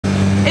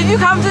If you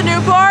come to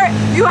Newport,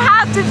 you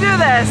have to do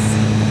this.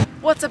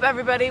 What's up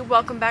everybody?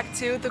 Welcome back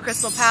to the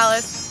Crystal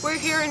Palace. We're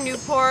here in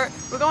Newport.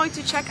 We're going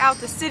to check out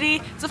the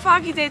city. It's a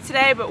foggy day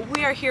today, but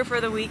we are here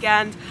for the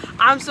weekend.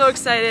 I'm so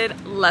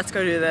excited. Let's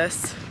go do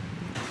this.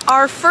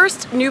 Our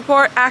first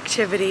Newport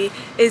activity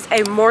is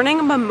a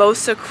morning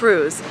Mimosa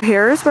Cruise.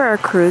 Here's where our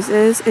cruise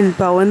is in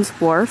Bowen's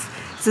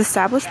Wharf. It's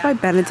established by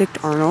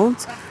Benedict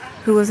Arnold,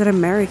 who was an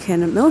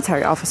American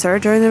military officer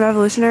during the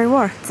Revolutionary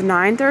War. It's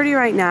 9:30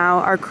 right now.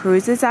 Our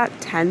cruise is at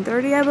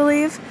 10:30, I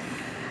believe.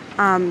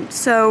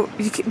 So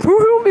we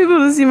won't be able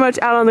to see much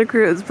out on the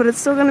cruise, but it's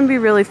still going to be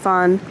really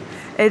fun.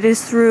 It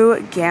is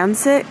through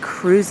Gansett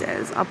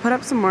Cruises. I'll put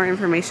up some more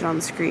information on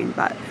the screen,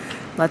 but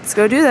let's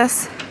go do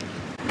this.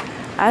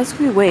 As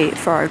we wait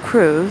for our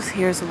cruise,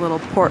 here's a little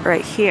port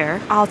right here.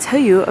 I'll tell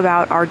you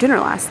about our dinner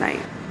last night.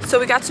 So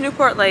we got to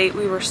Newport late.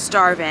 We were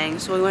starving,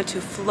 so we went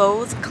to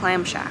Flos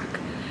Clam Shack.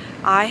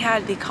 I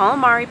had the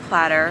calamari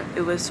platter.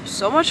 It was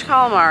so much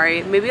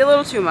calamari, maybe a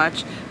little too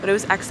much, but it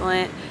was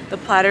excellent. The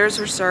platters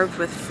were served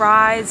with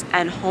fries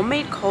and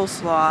homemade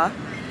coleslaw.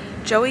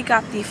 Joey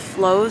got the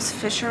Flos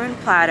Fisherman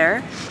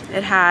platter.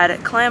 It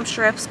had clam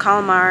strips,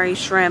 calamari,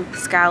 shrimp,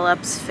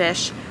 scallops,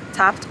 fish,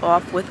 topped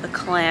off with a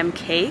clam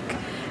cake.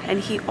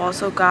 And he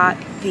also got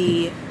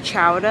the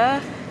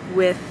chowder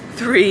with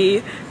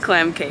 3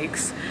 clam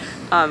cakes.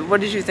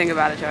 What did you think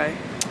about it, Joey?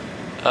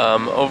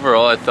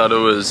 Overall, I thought it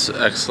was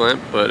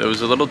excellent, but it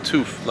was a little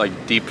too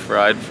deep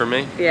fried for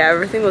me. Yeah,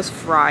 everything was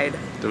fried.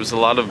 There was a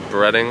lot of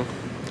breading.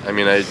 I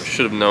mean, I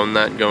should have known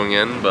that going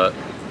in, but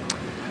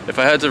if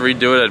I had to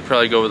redo it, I'd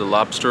probably go with the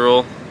lobster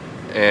roll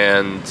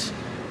and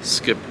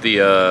skip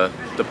the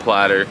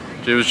platter.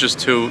 It was just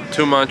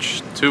too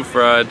much, too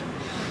fried,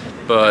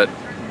 but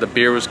the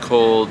beer was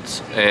cold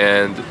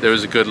and there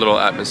was a good little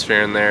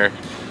atmosphere in there.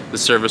 The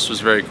service was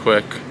very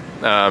quick.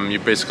 You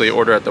basically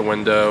order at the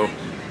window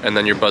and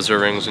then your buzzer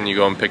rings and you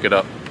go and pick it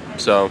up.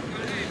 So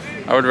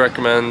I would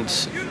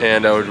recommend,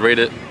 and I would rate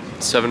it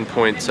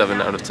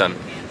 7.7 out of 10.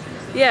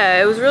 Yeah,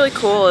 it was really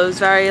cool. It was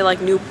very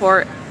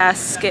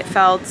Newport-esque, it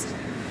felt.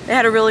 They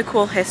had a really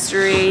cool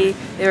history.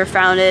 They were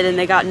founded and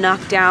they got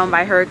knocked down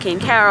by Hurricane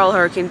Carol,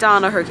 Hurricane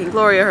Donna, Hurricane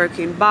Gloria,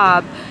 Hurricane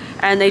Bob,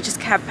 and they just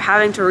kept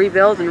having to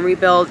rebuild,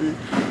 and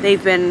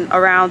they've been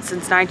around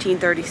since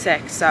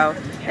 1936. So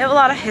they have a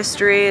lot of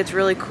history. It's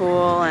really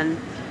cool, and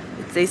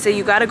they say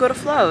you gotta go to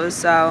Flos,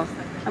 so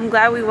I'm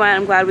glad we went.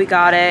 I'm glad we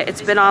got it.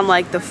 It's been on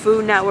the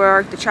Food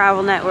Network, the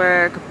Travel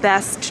Network,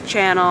 Best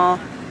Channel,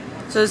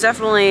 so it's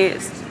definitely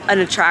an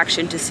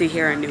attraction to see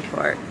here in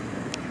Newport.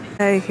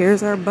 Hey,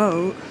 here's our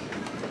boat.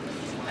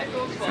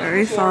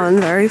 Very fun,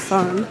 very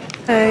fun.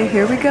 Hey,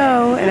 here we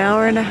go, an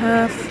hour and a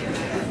half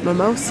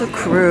Mimosa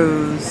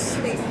Cruise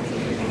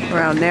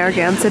around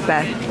Narragansett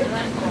Bay.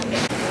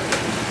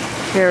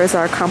 Here is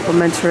our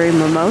complimentary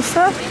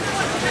mimosa.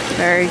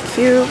 Very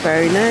cute,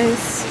 very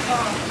nice.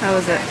 How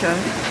was it, Joe?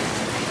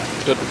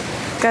 Good.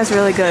 This guy's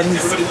really good.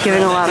 He's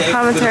giving a lot of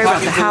commentary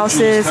about the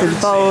houses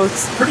and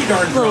boats,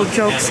 little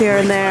jokes here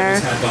and there.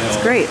 It's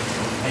great.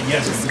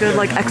 It's good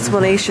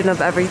explanation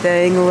of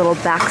everything, little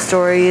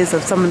backstories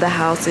of some of the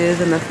houses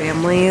and the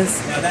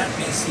families.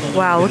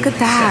 Wow, look at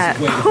that.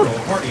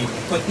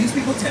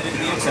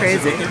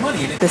 Crazy.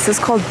 This is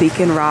called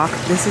Beacon Rock.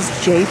 This is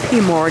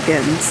JP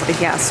Morgan's, I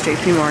guess,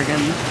 JP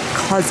Morgan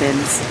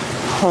cousin's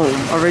home,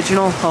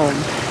 original home.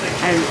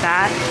 And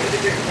that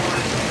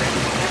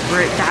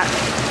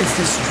is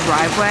this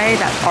driveway,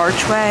 that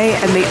archway,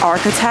 and the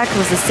architect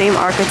was the same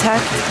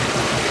architect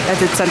that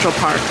did Central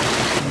Park.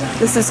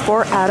 This is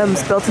Fort Adams,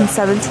 built in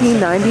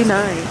 1799.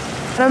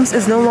 Adams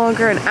is no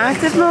longer an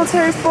active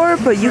military fort,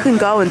 but you can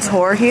go and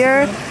tour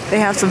here. They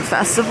have some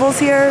festivals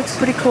here. It's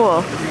pretty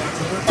cool.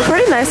 It's a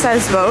pretty nice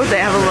sized boat.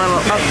 They have a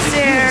little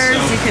upstairs.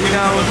 You can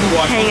go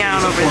hang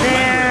out over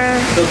there.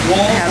 They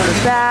have the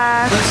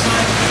back.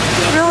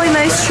 Really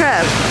nice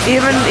trip,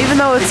 even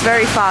though it's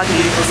very foggy.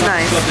 It's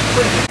nice.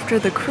 After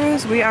the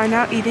cruise, we are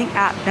now eating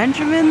at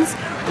Benjamin's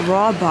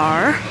Raw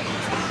Bar.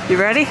 You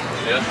ready?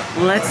 Yeah.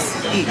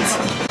 Let's eat.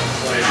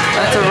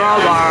 That's a raw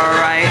bar,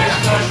 right?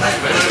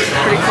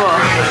 Pretty cool.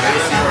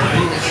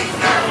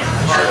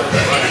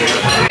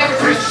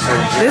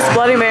 This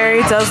Bloody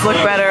Mary does look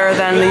better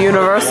than the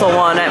Universal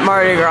one at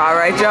Mardi Gras,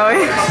 right,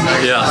 Joey?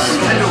 Yeah.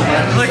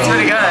 Looks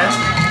pretty good.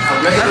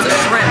 That's a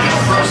shrimp.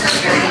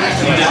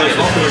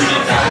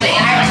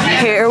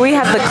 Here we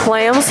have the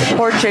Clams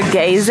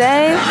Portuguese,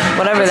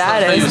 whatever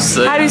that is.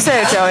 How do you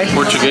say it, Joey?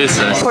 Portuguese.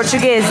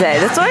 Portuguese.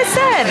 That's what I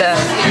said.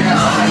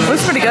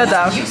 Looks pretty good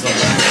though.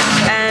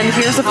 And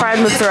here's the fried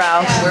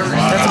mozzarella.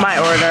 That's my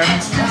order.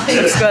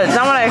 Looks good. It's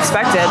not what I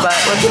expected, but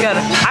looks good.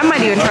 I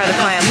might even try the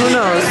clam. Who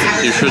knows?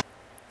 You should.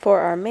 For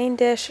our main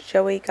dish,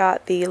 Joey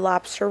got the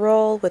lobster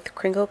roll with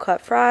crinkle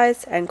cut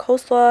fries and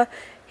coleslaw.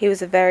 He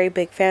was a very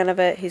big fan of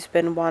it. He's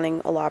been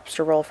wanting a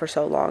lobster roll for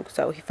so long,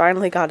 so he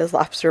finally got his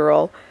lobster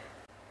roll.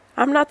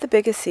 I'm not the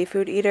biggest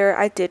seafood eater.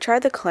 I did try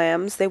the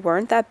clams. They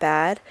weren't that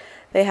bad.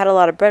 They had a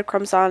lot of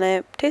breadcrumbs on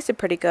it. Tasted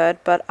pretty good,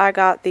 but I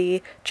got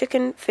the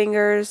chicken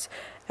fingers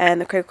and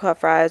the crinkle cut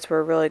fries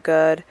were really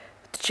good.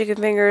 The chicken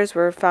fingers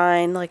were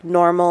fine, like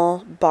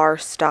normal bar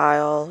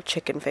style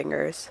chicken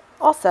fingers.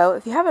 Also,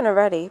 if you haven't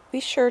already, be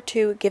sure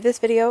to give this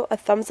video a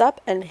thumbs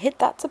up and hit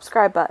that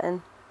subscribe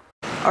button.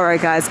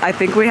 Alright guys, I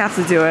think we have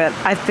to do it.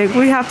 I think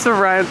we have to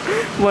rent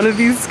one of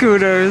these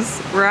scooters.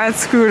 We're at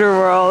Scooter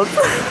World.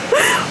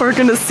 We're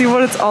gonna see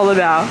what it's all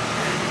about.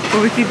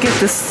 But we could get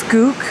the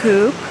Scoot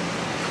Coupe,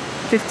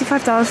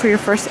 $55 for your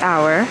first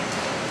hour,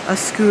 a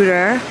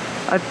scooter,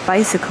 a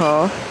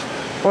bicycle,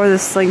 or the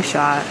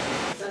slingshot.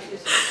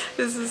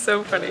 This is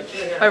so funny.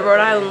 By Rhode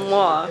Island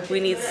law, we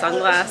need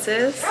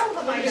sunglasses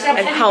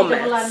and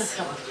helmets.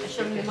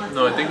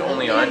 No, I think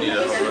only I need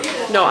a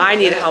helmet. No, I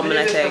need a helmet,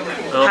 I think.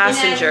 Okay.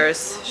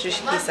 Passengers, he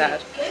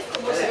said.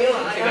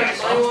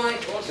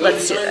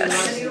 Let's do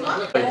this.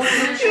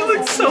 You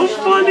look so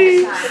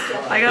funny.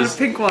 I got a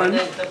pink one.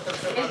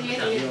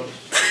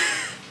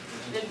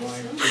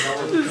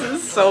 This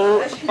is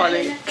so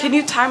funny. Can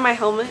you tie my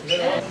helmet?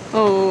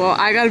 Oh,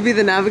 I gotta be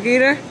the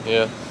navigator?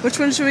 Yeah. Which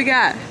one should we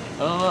get? I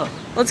don't know.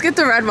 Let's get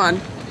the red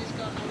one.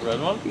 Red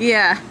one?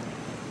 Yeah.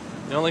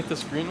 You don't like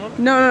this green one?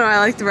 No, I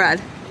like the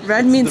red.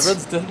 Red means... The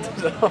red's dead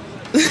though.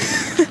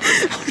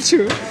 Oh,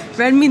 true.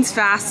 Red means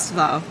fast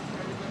though.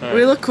 Right.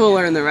 We look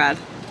cooler in the red.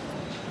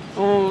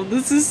 Oh,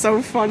 this is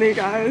so funny,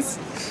 guys.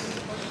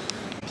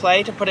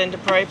 Play to put into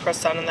play,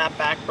 press down on that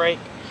back brake.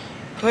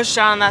 Push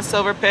down on that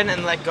silver pin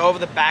and let go of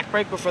the back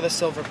brake before the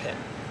silver pin.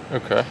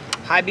 Okay.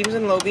 High beams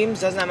and low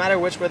beams, does not matter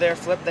which way they are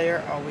flipped, they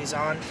are always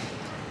on.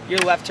 Your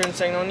left turn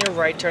signal and your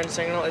right turn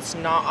signal, it's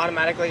not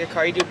automatic like a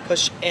car. You do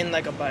push in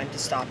like a button to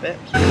stop it.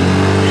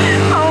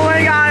 Oh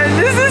my god,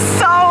 this is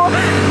so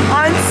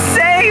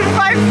unsafe.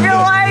 I feel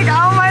like,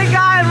 oh my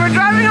god, we're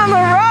driving on the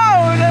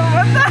road.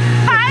 What the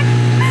heck?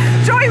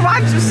 Joey,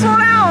 watch, slow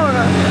down.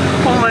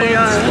 Oh my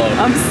god,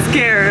 I'm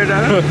scared.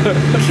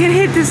 Can't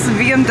hit this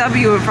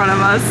BMW in front of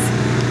us.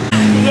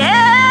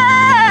 Yeah!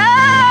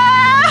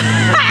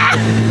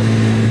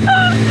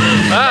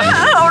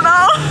 Oh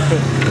no.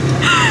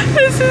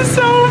 This is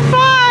so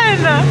fun.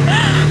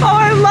 Oh,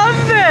 I love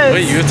this.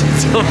 Wait, you have to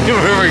tell me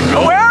where we're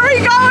going. Where are we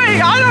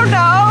going? I don't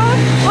know.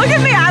 Look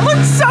at me, I look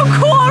so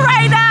cool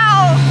right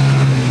now.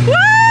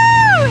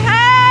 Woo!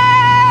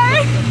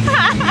 Hey!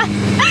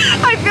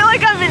 I feel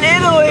like I'm in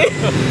Italy.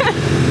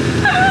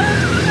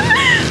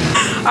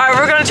 Alright,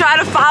 we're gonna try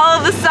to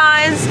follow the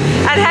signs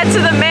and head to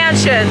the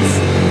mansions.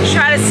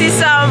 Try to see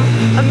some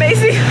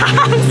amazing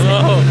houses.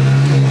 Oh.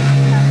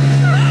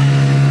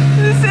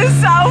 This is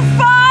so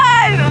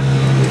fun!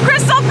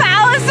 Crystal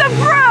Palace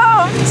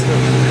approved!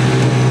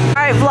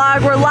 Alright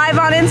vlog, we're live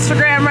on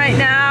Instagram right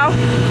now.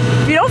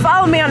 If you don't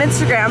follow me on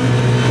Instagram,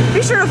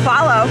 be sure to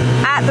follow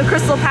at the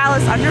Crystal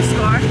Palace _.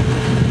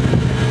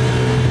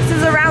 This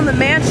is around the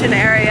mansion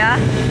area.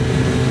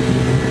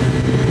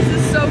 This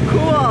is so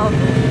cool.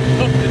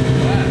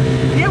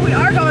 Yeah, we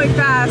are going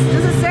fast.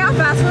 Does it say how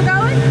fast we're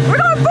going? We're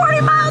going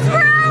 40 miles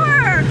per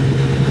hour!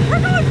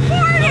 We're going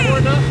 40! No,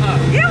 we're not.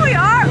 Yeah, we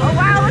are. Oh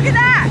wow, look at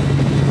that.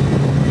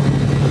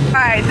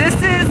 Alright, this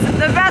is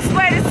the best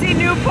way to see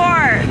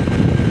Newport.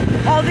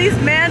 All these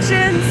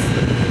mansions.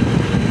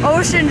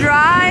 Ocean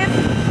Drive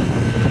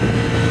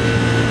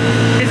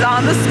is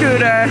on the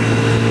scooter.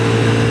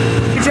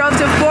 We drove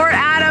to Fort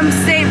Adams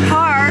State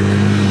Park.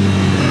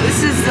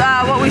 This is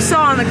what we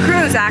saw on the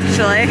cruise,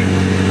 actually.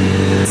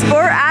 This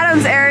Fort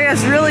Adams area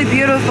is really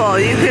beautiful.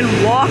 You can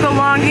walk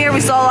along here. We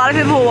saw a lot of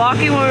people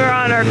walking when we were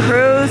on our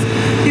cruise.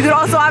 You could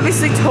also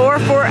obviously tour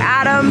Fort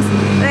Adams.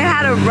 They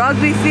had a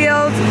rugby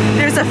field.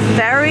 There's a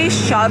ferry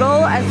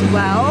shuttle as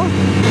well.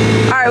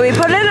 Alright, we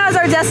put in as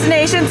our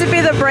destination to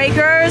be the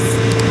Breakers.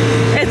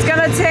 It's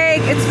gonna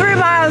take, it's 3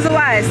 miles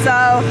away,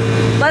 so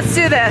let's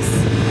do this.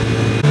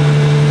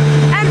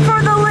 And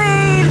for the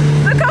lead,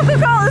 the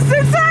Coca-Cola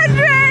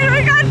 600!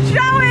 We got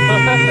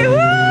Joey!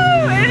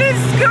 Woo! It is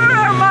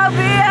Scooter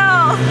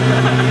Mobile!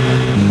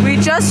 We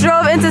just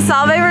drove into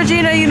Salve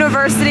Regina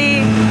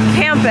University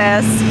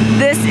campus.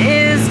 This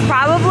is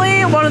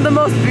probably one of the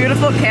most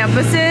beautiful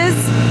campuses.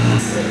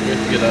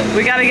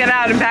 We gotta get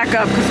out and back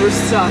up because we're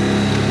stuck.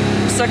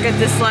 We're stuck at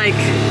this like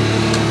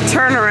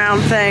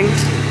turnaround thing.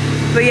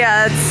 But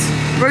yeah,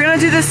 we're gonna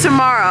do this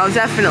tomorrow,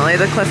 definitely,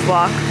 the cliff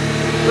walk.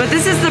 But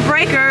this is the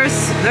Breakers.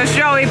 There's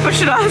Joey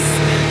pushing us.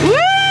 Woo!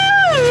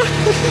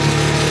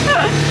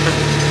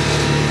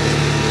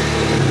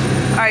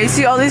 Alright, you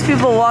see all these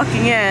people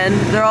walking in.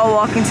 They're all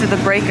walking to the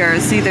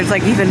Breakers. See, there's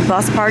like even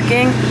bus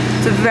parking.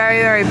 It's a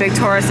very, very big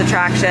tourist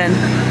attraction.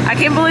 I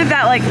can't believe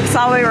that like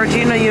Salve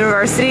Regina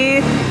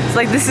University, it's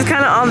like this is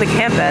kind of on the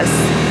campus.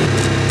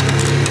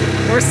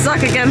 We're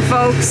stuck again,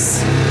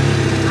 folks.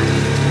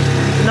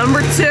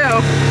 Number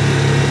 2.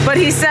 But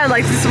he said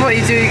like this is what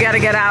you do, you gotta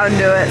get out and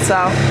do it,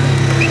 so.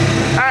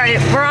 Alright,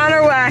 we're on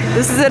our way.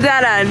 This is a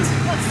dead end.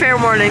 Fair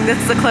warning, this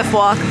is the cliff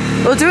walk.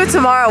 We'll do it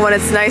tomorrow when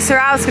it's nicer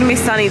out. It's gonna be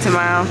sunny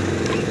tomorrow.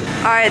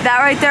 Alright, that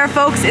right there,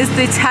 folks, is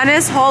the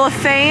Tennis Hall of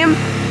Fame.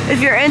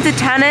 If you're into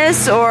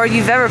tennis or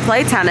you've ever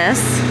played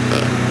tennis,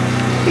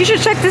 you should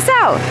check this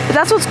out. But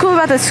that's what's cool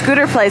about the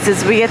scooter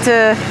places. We get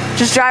to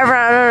just drive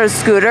around on a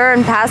scooter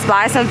and pass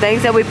by some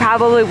things that we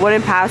probably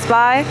wouldn't pass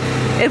by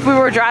if we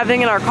were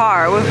driving in our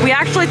car. We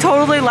actually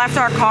totally left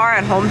our car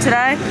at home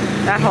today.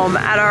 At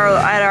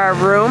our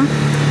room.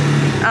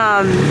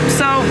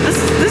 So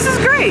this is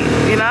great,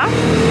 you know?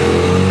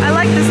 I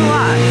like this a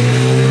lot.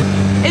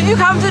 If you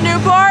come to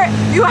Newport,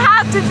 you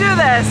have to do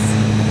this.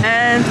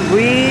 And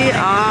we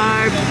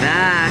are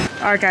back.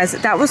 Alright guys,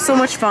 that was so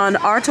much fun.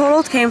 Our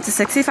total came to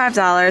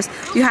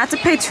 $65. You had to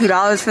pay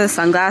 $2 for the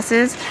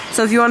sunglasses.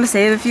 So if you want to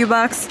save a few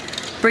bucks,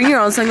 bring your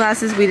own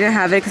sunglasses. We didn't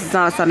have it because it's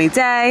not a sunny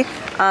day.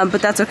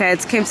 But that's okay.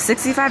 It came to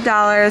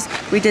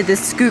 $65. We did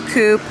this scoot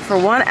coupe for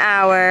 1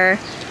 hour.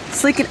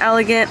 Sleek and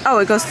elegant. Oh,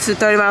 it goes to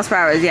 30 miles per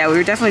hour. Yeah, we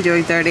were definitely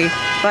doing 30.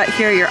 But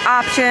here are your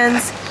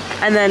options.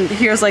 And then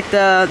here's like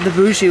the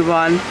bougie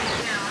one.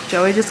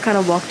 Joey just kind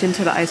of walked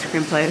into the ice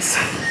cream place.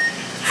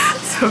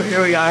 So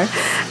here we are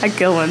at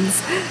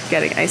Gillen's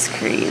getting ice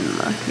cream.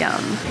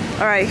 Yum.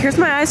 All right, here's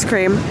my ice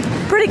cream.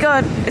 Pretty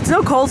good. It's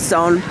no Cold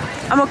Stone.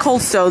 I'm a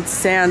Cold Stone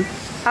stan.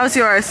 How's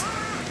yours?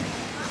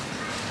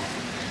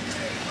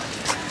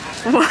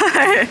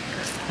 What?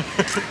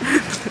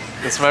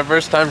 It's my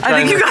first time trying. I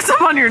think you got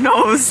some on your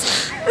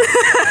nose.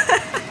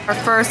 Our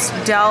first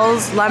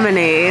Dell's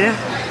lemonade.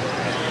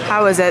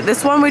 How is it?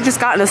 This one we just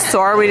got in a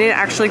store. We didn't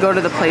actually go to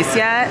the place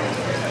yet.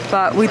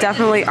 But we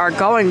definitely are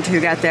going to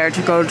get there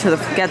to go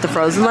to get the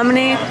frozen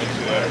lemonade.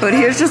 But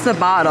here's just the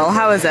bottle.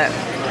 How is it?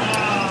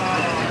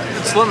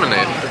 It's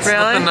lemonade. It's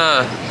really?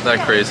 Nothing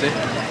that crazy.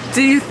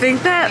 Do you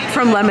think that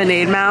from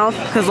Lemonade Mouth,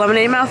 because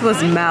Lemonade Mouth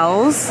was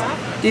Mel's,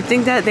 do you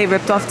think that they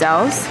ripped off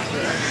Dell's?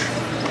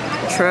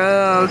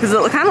 True, because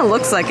it kind of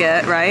looks like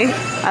it, right?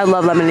 I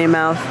love Lemonade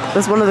Mouth.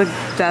 That's one of the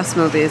best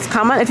movies.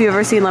 Comment if you've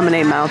ever seen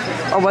Lemonade Mouth,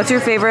 or what's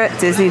your favorite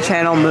Disney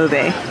Channel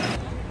movie?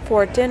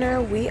 For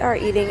dinner, we are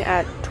eating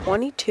at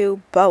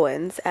 22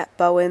 Bowen's at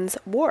Bowen's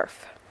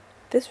Wharf.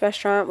 This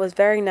restaurant was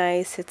very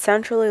nice. It's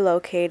centrally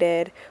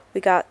located.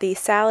 We got the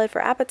salad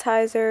for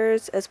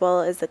appetizers as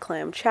well as the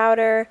clam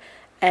chowder,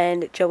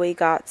 and Joey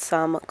got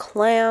some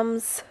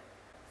clams.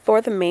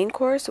 For the main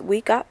course,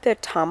 we got the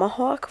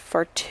tomahawk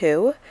for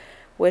 $2,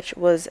 which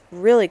was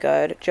really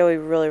good. Joey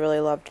really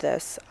loved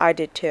this. I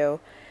did too.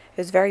 It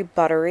was very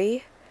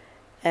buttery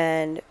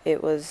and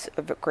it was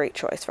a great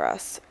choice for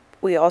us.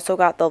 We also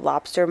got the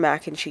lobster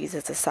mac and cheese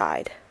as a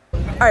side.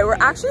 Alright, we're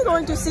actually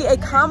going to see a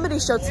comedy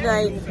show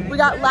tonight. We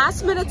got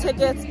last minute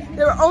tickets.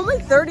 They were only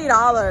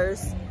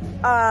 $30.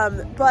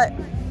 But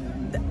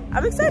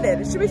I'm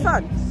excited. It should be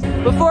fun.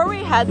 Before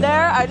we head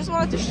there, I just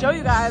wanted to show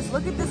you guys,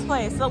 look at this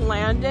place, the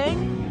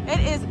landing. It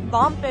is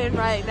bumping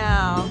right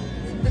now.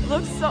 It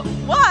looks so,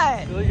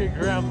 what? You look like a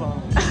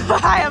grandma.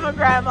 I am a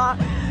grandma,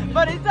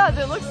 but it does.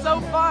 It looks so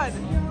fun.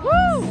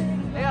 Woo!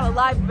 They got a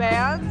live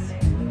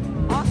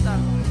band.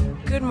 Awesome.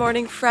 Good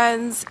morning,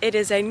 friends. It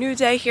is a new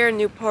day here in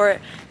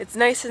Newport. It's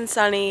nice and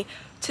sunny.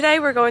 Today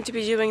we're going to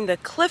be doing the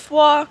cliff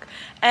walk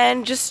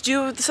and just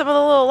do some of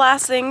the little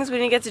last things we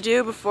didn't get to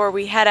do before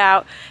we head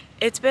out.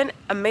 It's been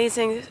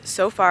amazing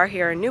so far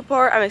here in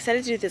Newport. I'm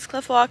excited to do this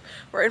cliff walk.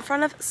 We're in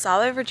front of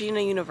Salve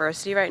Regina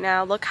University right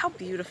now. Look how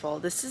beautiful.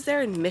 This is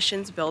their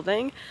admissions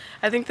building.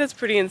 I think that's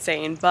pretty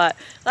insane. But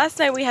last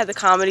night we had the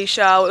comedy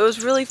show. It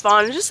was really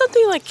fun. Just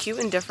something like cute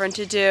and different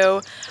to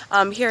do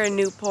here in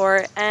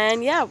Newport.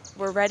 And yeah,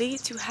 we're ready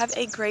to have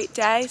a great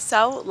day.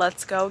 So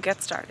let's go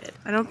get started.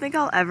 I don't think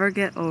I'll ever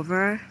get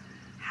over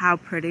how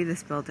pretty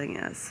this building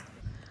is.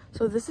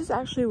 So this is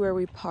actually where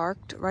we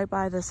parked, right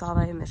by the Salve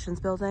admissions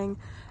building.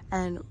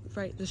 And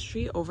right the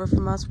street over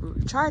from us,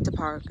 we tried to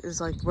park,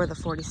 is like where the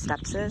 40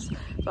 steps is,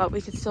 but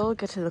we could still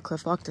get to the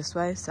cliff walk this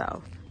way.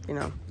 So, you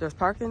know, there's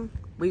parking,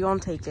 we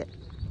gonna take it.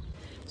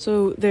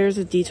 So there's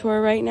a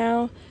detour right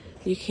now.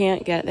 You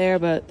can't get there,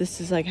 but this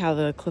is like how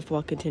the cliff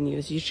walk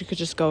continues. You could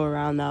just go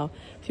around though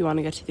if you want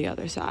to get to the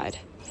other side.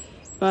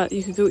 But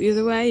you could go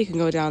either way. You can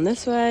go down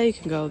this way, you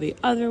can go the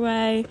other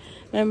way.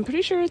 And I'm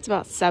pretty sure it's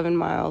about 7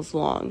 miles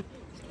long.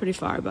 It's pretty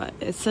far, but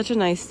it's such a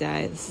nice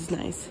day. This is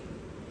nice.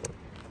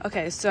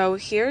 Okay, so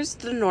here's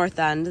the north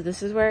end.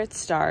 This is where it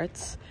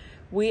starts.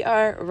 We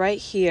are right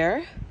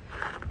here.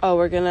 Oh,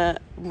 we're gonna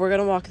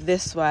walk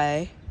this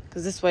way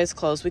because this way is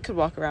closed. We could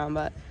walk around,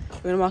 but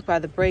we're gonna walk by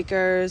the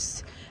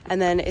breakers.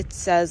 And then it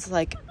says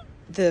like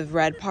the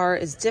red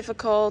part is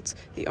difficult,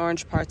 the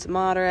orange part's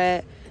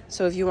moderate.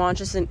 So if you want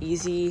just an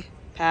easy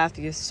path,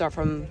 you start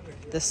from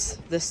this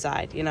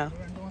side, you know.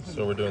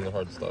 So we're doing the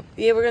hard stuff.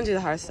 Yeah, we're gonna do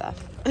the hard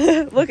stuff.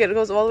 Look, it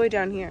goes all the way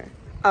down here.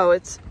 Oh,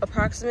 it's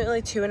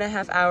approximately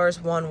 2.5 hours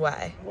one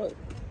way. What?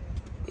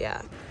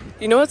 Yeah.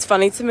 You know what's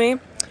funny to me?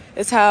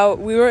 Is how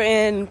we were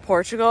in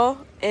Portugal,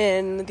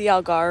 in the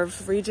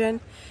Algarve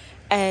region,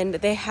 and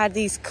they had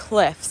these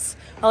cliffs.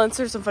 I'll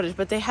insert some footage,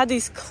 but they had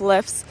these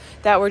cliffs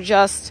that were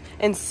just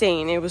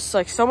insane. It was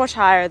like so much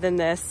higher than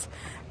this,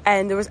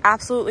 and there was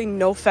absolutely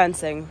no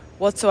fencing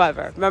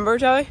whatsoever. Remember,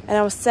 Joey? And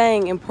I was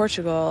saying in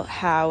Portugal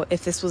how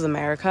if this was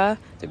America,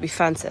 there'd be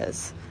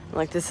fences.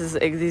 Like, this is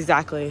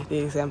exactly the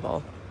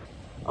example.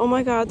 Oh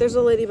my god, there's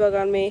a ladybug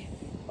on me.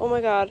 Oh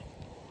my god.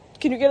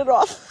 Can you get it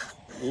off?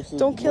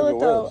 Don't kill it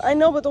though. I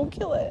know, but don't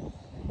kill it.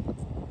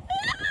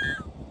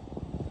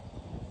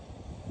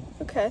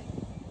 Okay.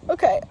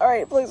 Okay. All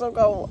right. Please don't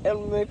go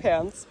in my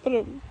pants. Put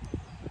them.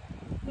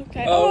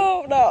 Okay.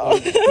 Oh no.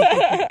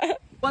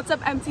 What's up,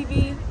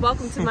 MTV?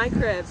 Welcome to my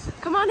crib.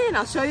 Come on in.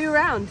 I'll show you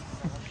around.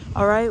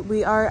 All right.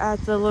 We are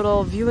at the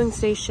little viewing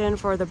station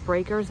for the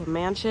Breakers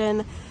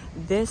Mansion.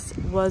 This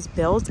was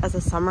built as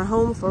a summer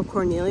home for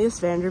Cornelius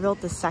Vanderbilt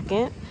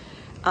II.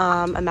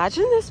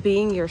 Imagine this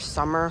being your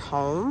summer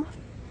home.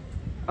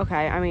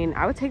 Okay, I mean,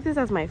 I would take this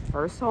as my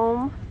first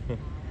home.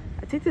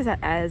 I take this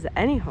as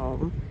any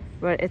home,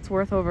 but it's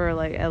worth over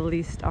like at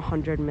least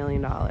 $100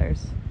 million.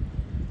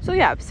 So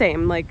yeah,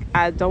 same. Like,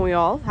 don't we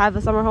all have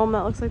a summer home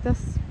that looks like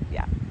this?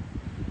 Yeah.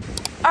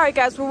 All right,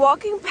 guys, we're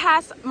walking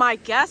past my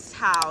guest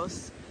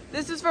house.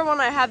 This is for when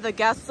I have the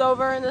guests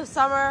over in the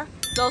summer.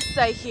 They'll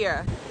stay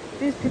here.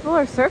 These people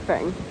are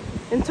surfing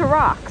into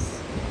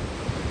rocks.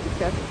 That's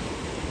good.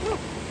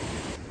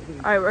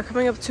 All right, we're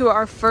coming up to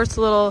our first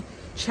little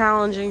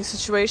challenging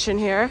situation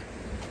here.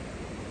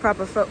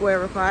 Proper footwear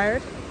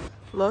required.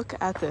 Look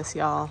at this,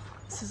 y'all.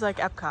 This is like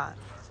Epcot.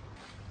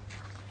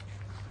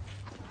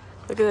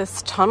 Look at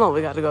this tunnel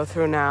we got to go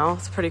through now.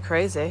 It's pretty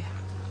crazy.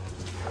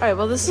 All right,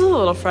 well, this is a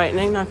little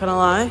frightening, not gonna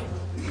lie.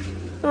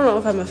 I don't know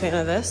if I'm a fan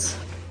of this.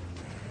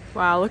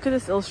 Wow, look at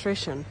this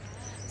illustration.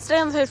 Stay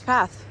on the safe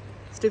path.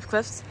 Steep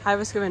cliffs, high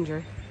risk of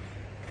injury.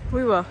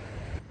 We will.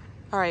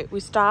 All right,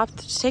 we stopped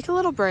to take a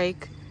little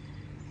break.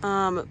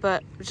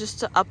 But just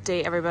to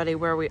update everybody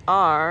where we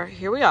are,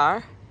 here we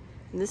are.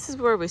 And this is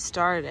where we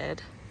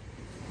started.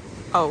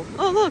 Oh,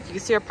 look, you can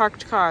see our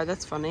parked car.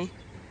 That's funny.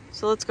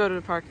 So let's go to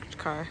the parked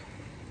car.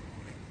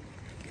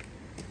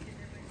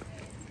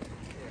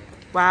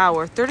 Wow,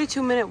 we're a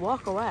 32-minute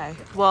walk away.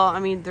 Well, I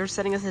mean, they're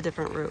setting us a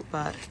different route,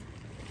 but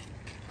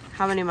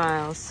how many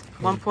miles?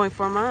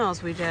 1.4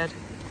 miles we did.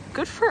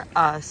 Good for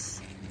us.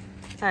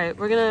 All right,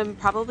 we're gonna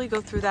probably go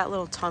through that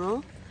little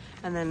tunnel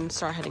and then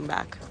start heading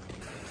back.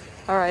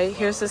 All right,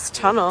 here's this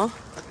tunnel.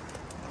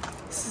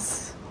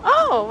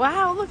 Oh,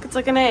 wow, look, it's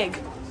like an egg.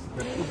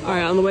 All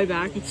right, on the way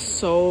back, it's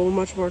so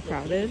much more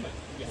crowded.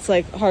 It's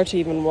like hard to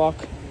even walk.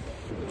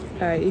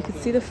 All right, you can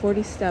see the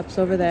 40 steps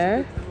over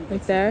there,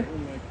 right there.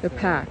 They're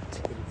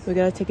packed. We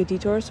gotta take a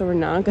detour, so we're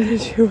not gonna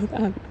do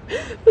that.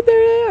 But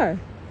there they are,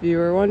 if you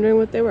were wondering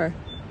what they were.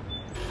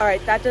 All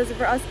right, that does it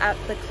for us at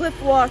the cliff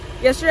walk.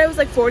 Yesterday was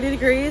like 40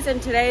 degrees,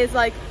 and today is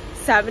like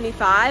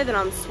 75, and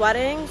I'm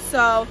sweating,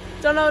 so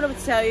don't know what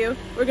to tell you.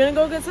 We're gonna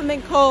go get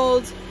something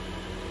cold,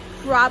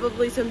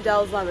 probably some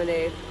Dell's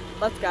lemonade.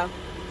 Let's go.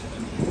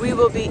 We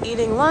will be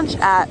eating lunch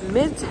at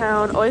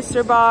Midtown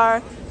Oyster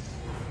Bar.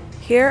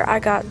 Here I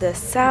got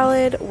this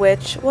salad,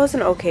 which was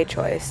an okay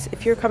choice.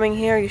 If you're coming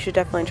here, you should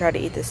definitely try to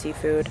eat the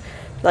seafood.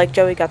 Like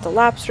Joey got the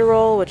lobster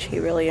roll, which he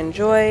really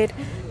enjoyed,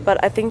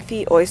 but I think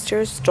the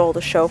oysters stole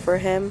the show for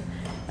him,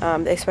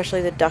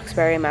 especially the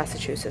Duxbury,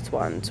 Massachusetts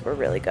ones were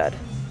really good.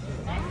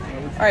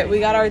 All right, we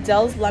got our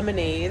Dell's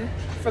lemonade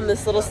from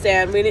this little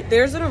stand.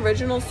 There's an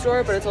original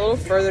store, but it's a little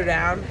further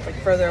down, like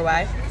further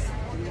away.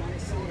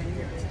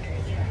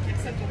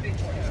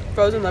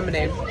 Frozen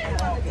lemonade.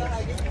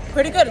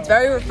 Pretty good. It's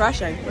very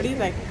refreshing. What do you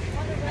think?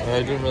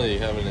 I didn't really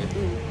have any.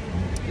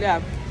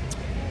 Yeah.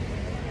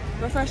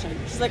 Refreshing.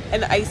 Just like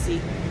an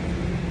icy.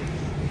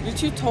 You're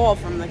too tall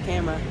from the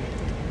camera.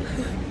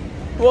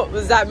 What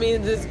does that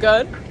mean? Is it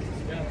good?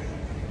 Yeah.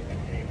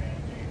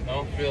 I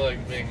don't feel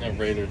like being a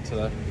raider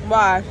today.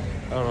 Why?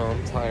 I don't know,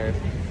 I'm tired.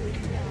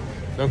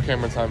 No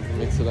camera time for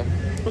me today.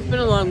 It's been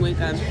a long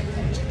weekend.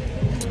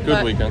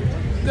 Good weekend.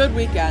 Good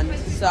weekend.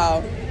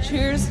 So,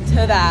 cheers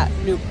to that,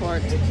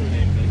 Newport.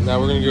 Now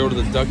we're gonna go to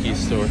the Ducky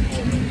store.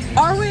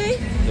 Are we?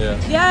 Yeah.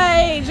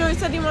 Yay! Joey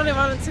said he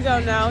wanted to go.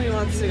 Now he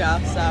wants to go,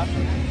 so.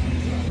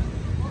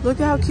 Look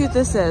at how cute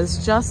this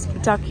is. Just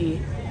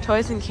Ducky.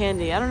 Toys and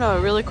candy. I don't know,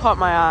 it really caught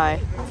my eye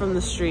from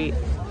the street.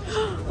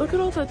 Look at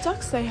all the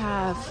ducks they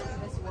have.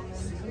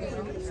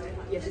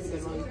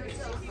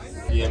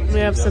 We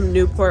have some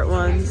Newport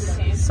ones.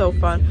 So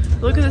fun.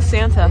 Look at the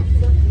Santa.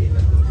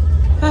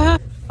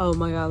 Oh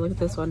my god, look at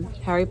this one.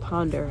 Harry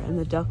Ponder and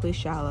the Duckley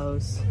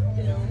Shallows.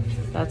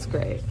 That's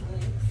great.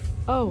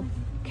 Oh,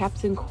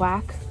 Captain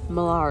Quack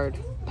Millard.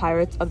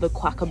 Pirates of the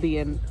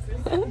Quackabean.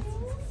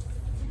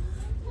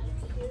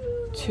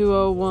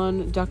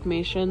 201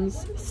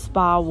 Dalmatians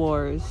Spa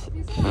Wars.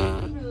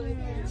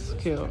 It's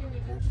cute.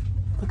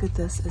 Look at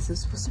this. Is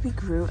this supposed to be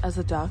Groot as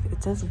a duck?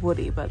 It says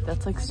Woody, but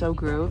that's like so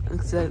Groot.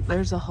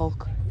 There's a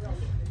Hulk.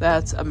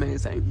 That's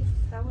amazing.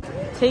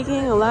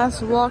 Taking a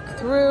last walk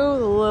through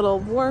the little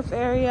wharf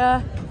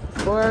area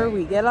before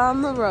we get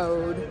on the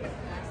road.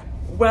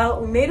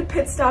 Well, we made a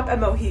pit stop at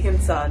Mohegan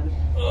Sun.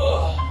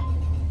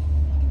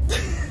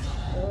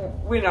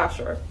 We're not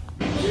sure.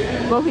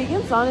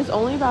 Mohegan Sun is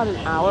only about an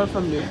hour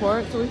from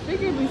Newport, so we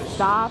figured we'd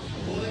stop,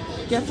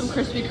 get some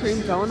Krispy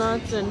Kreme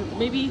donuts, and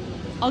maybe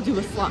I'll do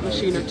a slot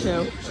machine or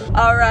two.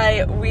 All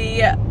right,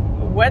 we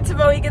went to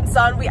Mohegan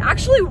Sun. We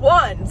actually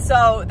won,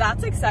 so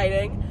that's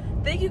exciting.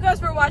 Thank you guys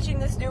for watching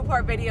this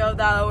Newport video,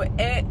 though.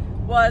 It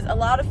was a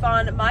lot of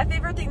fun. My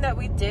favorite thing that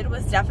we did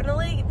was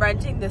definitely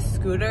renting the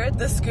scooter.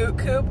 The Scoot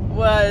Coupe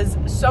was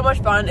so much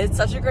fun. It's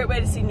such a great way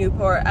to see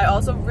Newport. I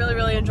also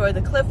really enjoyed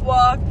the cliff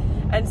walk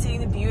and seeing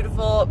the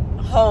beautiful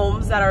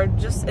homes that are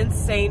just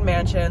insane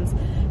mansions.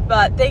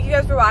 But thank you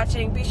guys for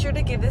watching. Be sure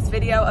to give this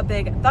video a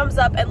big thumbs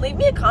up and leave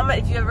me a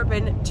comment if you've ever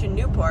been to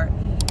Newport.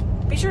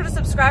 Be sure to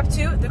subscribe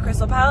to the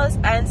Crystal Palace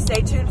and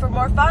stay tuned for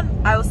more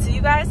fun. I will see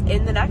you guys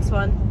in the next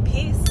one.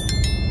 Peace.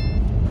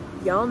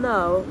 Y'all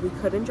know we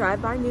couldn't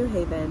drive by New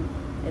Haven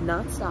and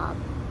not stop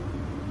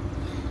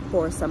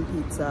for some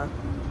pizza.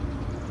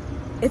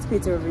 It's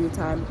pizza review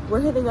time. We're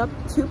hitting up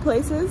 2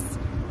 places.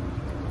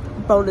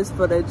 Bonus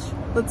footage.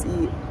 Let's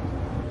eat.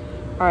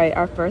 All right,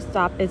 our first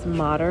stop is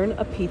Modern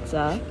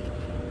Apizza.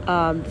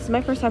 This is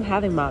my first time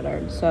having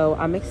Modern, so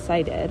I'm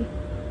excited.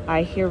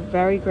 I hear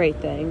very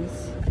great things.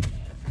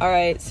 All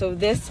right, so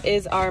this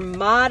is our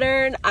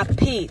Modern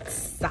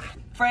Apizza.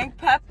 Frank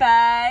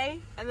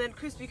Pepes, and then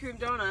Krispy Kreme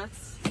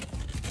donuts.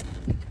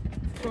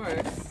 Of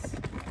course.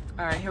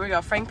 All right, here we go.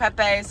 Frank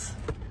Pepes.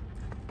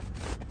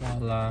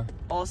 Voila.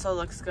 Also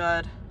looks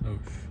good. Oh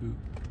shoot.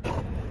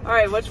 All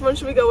right, which one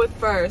should we go with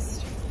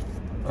first?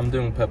 I'm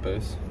doing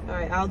Pepes. All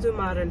right, I'll do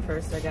Modern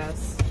first, I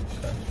guess.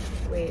 Okay.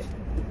 Wait.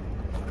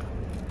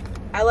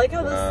 I like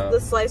how the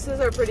slices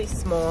are pretty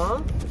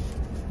small,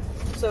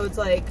 so it's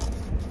like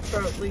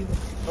probably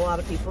a lot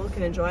of people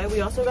can enjoy.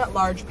 We also got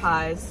large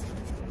pies.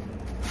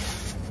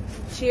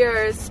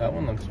 Cheers. That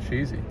one looks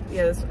cheesy.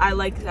 Yes, I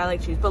like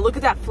cheese, but look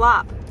at that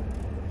flop.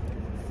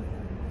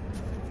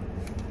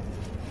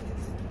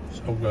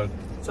 So good.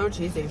 So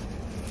cheesy.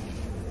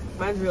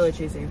 Mine's really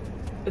cheesy.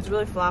 It's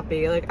really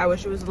floppy. Like, I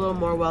wish it was a little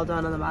more well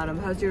done on the bottom.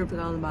 How's your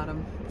on the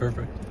bottom?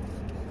 Perfect.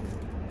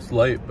 It's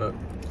light, but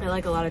I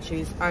like a lot of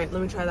cheese. All right,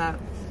 let me try that.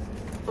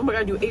 Oh my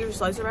God, you ate your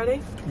slice already?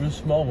 it's a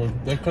small one.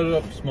 They cut it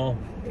up small.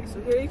 Okay,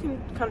 so here you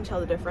can kind of tell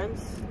the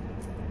difference.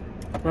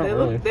 Not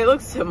really. They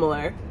look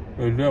similar.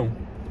 They do.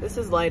 This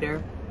is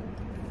lighter.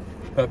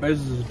 Pepes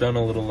is done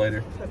a little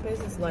lighter. Pepes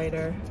is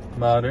lighter.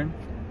 Modern.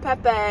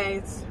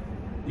 Pepes.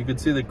 You can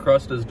see the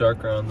crust is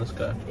darker on this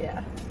guy.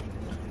 Yeah.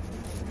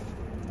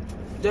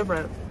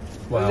 Different.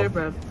 Wow. They're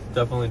different.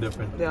 Definitely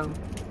different. Yeah.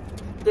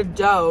 The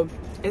dough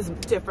is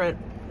different.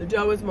 The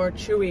dough is more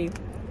chewy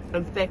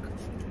and thick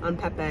on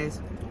Pepes.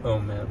 Oh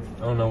man.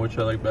 I don't know which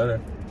I like better.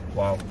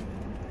 Wow.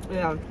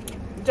 Yeah.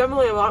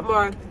 Definitely a lot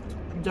more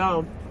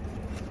dough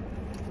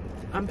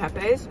on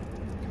Pepes.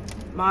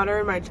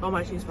 Modern, all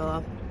my cheese fell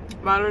off.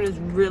 Modern is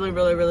really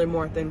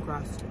more thin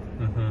crust.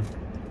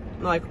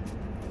 Mm-hmm. Like,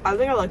 I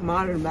think I like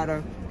Modern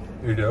better.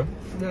 You do?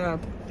 Yeah.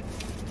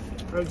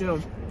 I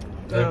do.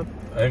 Yeah.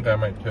 I think I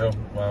might too.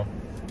 Wow.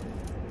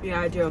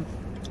 Yeah, I do.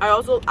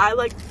 I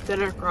like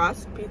thinner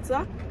crust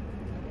pizza.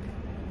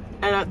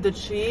 And the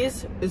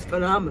cheese is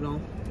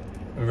phenomenal.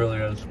 It really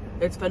is.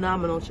 It's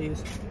phenomenal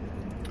cheese.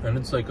 And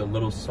it's like a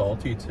little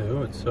salty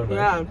too. It's so nice.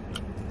 Yeah.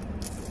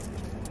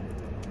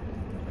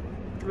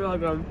 Really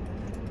good.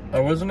 I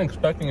wasn't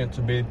expecting it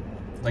to be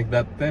like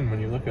that thin when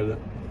you look at it.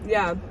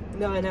 Yeah.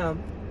 No, I know.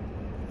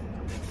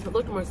 It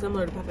looked more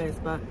similar to Pepes,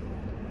 but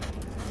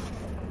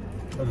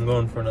I'm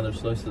going for another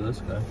slice of this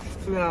guy.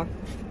 yeah.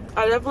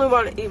 I definitely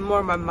want to eat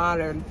more of my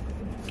Modern.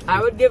 I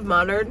would give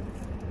Modern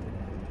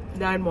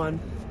 9-1.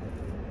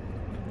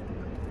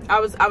 I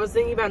was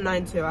thinking about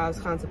 9-2. I was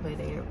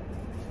contemplating it.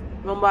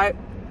 One bite,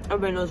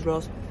 everybody knows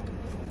rules.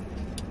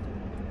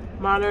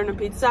 Modern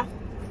Apizza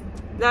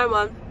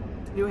 9-1.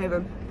 New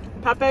Haven.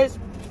 Pepes.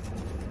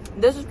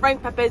 This is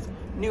Frank Pepes,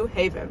 New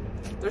Haven.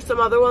 There's some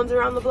other ones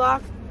around the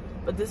block,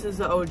 but this is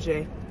the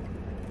OG.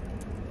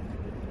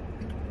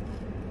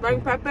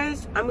 Frank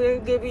Pepes, I'm gonna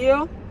give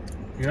you.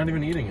 You're not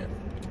even eating it.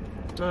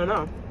 I don't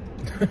know.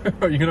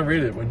 Are you gonna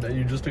rate it when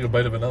you just took a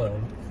bite of another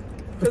one?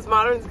 Because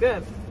Modern's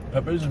good.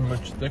 Pepes is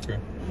much thicker.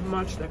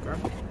 Much thicker.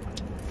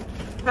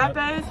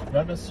 Pepes.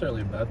 Not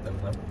necessarily a bad thing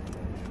though.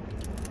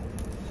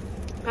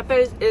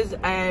 Pepes is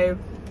a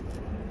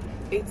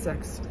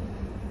 8.6.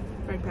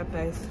 Frank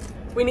Pepes.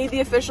 We need the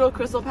official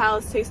Crystal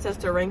Palace taste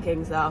tester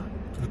rankings though.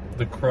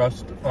 The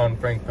crust on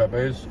Frank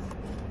Pepes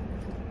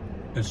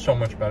is so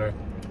much better.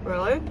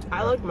 Really?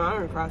 I like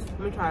Modern crust. Let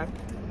me try it.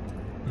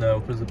 No,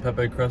 because the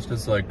Pepe crust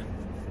is like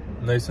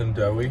nice and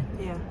doughy.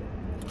 Yeah.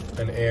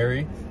 And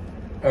airy.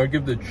 I would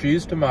give the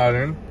cheese to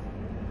Modern,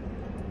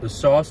 the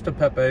sauce to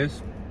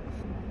Pepes,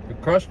 the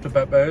crust to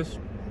Pepes,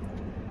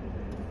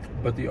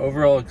 but the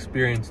overall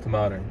experience to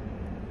Modern.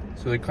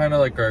 So they kind of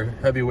like are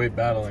heavyweight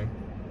battling.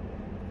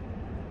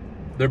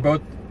 They're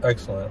both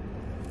excellent.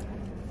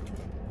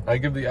 I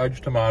give the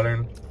edge to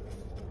Modern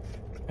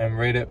and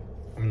rate it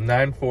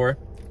 9.4.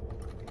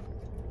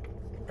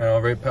 And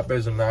I'll rate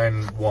Pepes a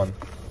 9.1.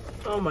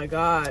 Oh my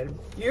God.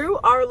 You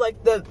are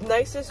like the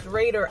nicest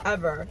rater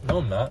ever. No,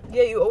 I'm not.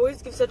 Yeah, you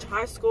always give such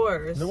high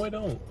scores. No, I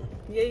don't.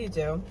 Yeah, you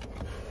do.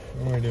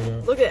 No, I do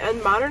not. Look at,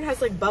 and Modern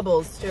has like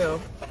bubbles too.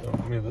 Oh,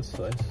 give me this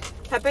slice.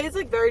 Pepe is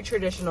like very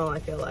traditional, I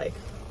feel like.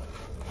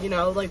 You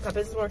know, like Pepe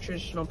is more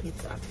traditional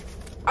pizza.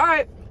 All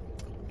right.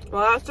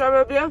 Well, that's our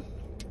review.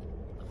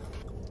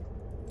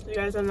 See you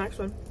guys on the next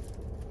one.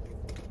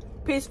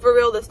 Peace for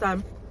real this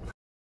time.